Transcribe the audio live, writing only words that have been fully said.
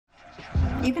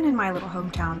Even in my little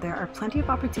hometown, there are plenty of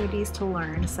opportunities to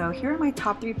learn, so here are my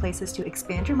top 3 places to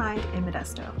expand your mind in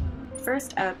Modesto.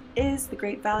 First up is the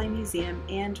Great Valley Museum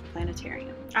and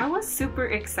Planetarium. I was super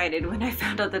excited when I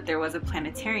found out that there was a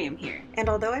planetarium here. And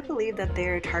although I believe that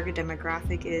their target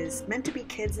demographic is meant to be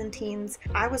kids and teens,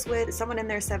 I was with someone in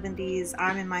their 70s,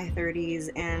 I'm in my 30s,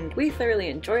 and we thoroughly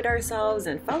enjoyed ourselves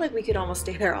and felt like we could almost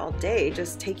stay there all day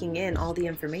just taking in all the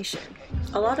information.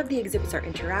 A lot of the exhibits are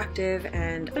interactive,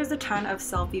 and there's a ton of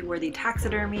selfie-worthy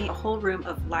taxidermy, a whole room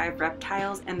of live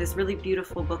reptiles, and this really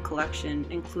beautiful book collection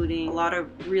including a lot of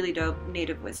really dope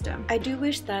native wisdom. I do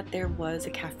wish that there was a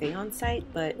cafe on site,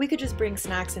 but we could just bring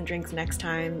snacks and drinks next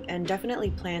time, and definitely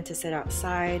plan to sit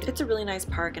outside. It's a really nice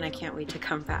park and I can't wait to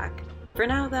come back. For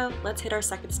now though, let's hit our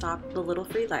second stop, the Little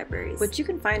Free Libraries, which you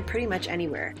can find pretty much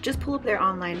anywhere. Just pull up their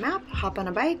online map, hop on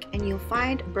a bike, and you'll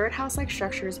find birdhouse-like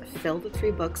structures filled with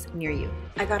free books near you.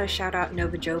 I gotta shout out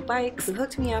Nova Joe Bikes, who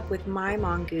hooked me up with my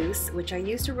mongoose, which I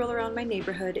use to roll around my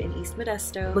neighborhood in East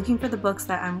Modesto, looking for the books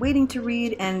that I'm waiting to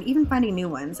read and even finding new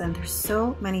ones, and there's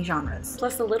so many genres.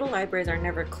 Plus the little libraries are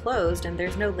never closed and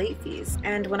there's no late fees.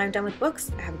 And when I'm done with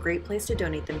books, I have a great place to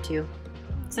donate them to.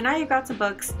 So now you've got some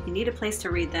books, you need a place to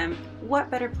read them.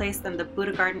 What better place than the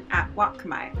Buddha Garden at Wat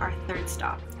Khmer, our third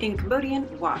stop. In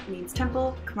Cambodian, Wat means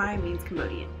temple, Khmer means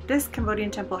Cambodian. This Cambodian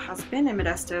temple has been in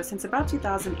Modesto since about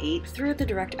 2008 through the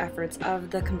direct efforts of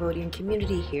the Cambodian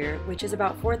community here, which is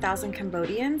about 4,000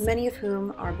 Cambodians, many of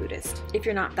whom are Buddhist. If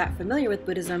you're not that familiar with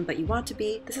Buddhism but you want to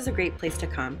be, this is a great place to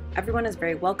come. Everyone is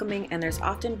very welcoming and there's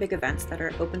often big events that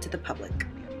are open to the public.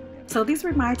 So these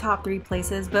were my top 3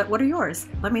 places, but what are yours?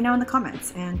 Let me know in the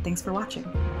comments, and thanks for watching.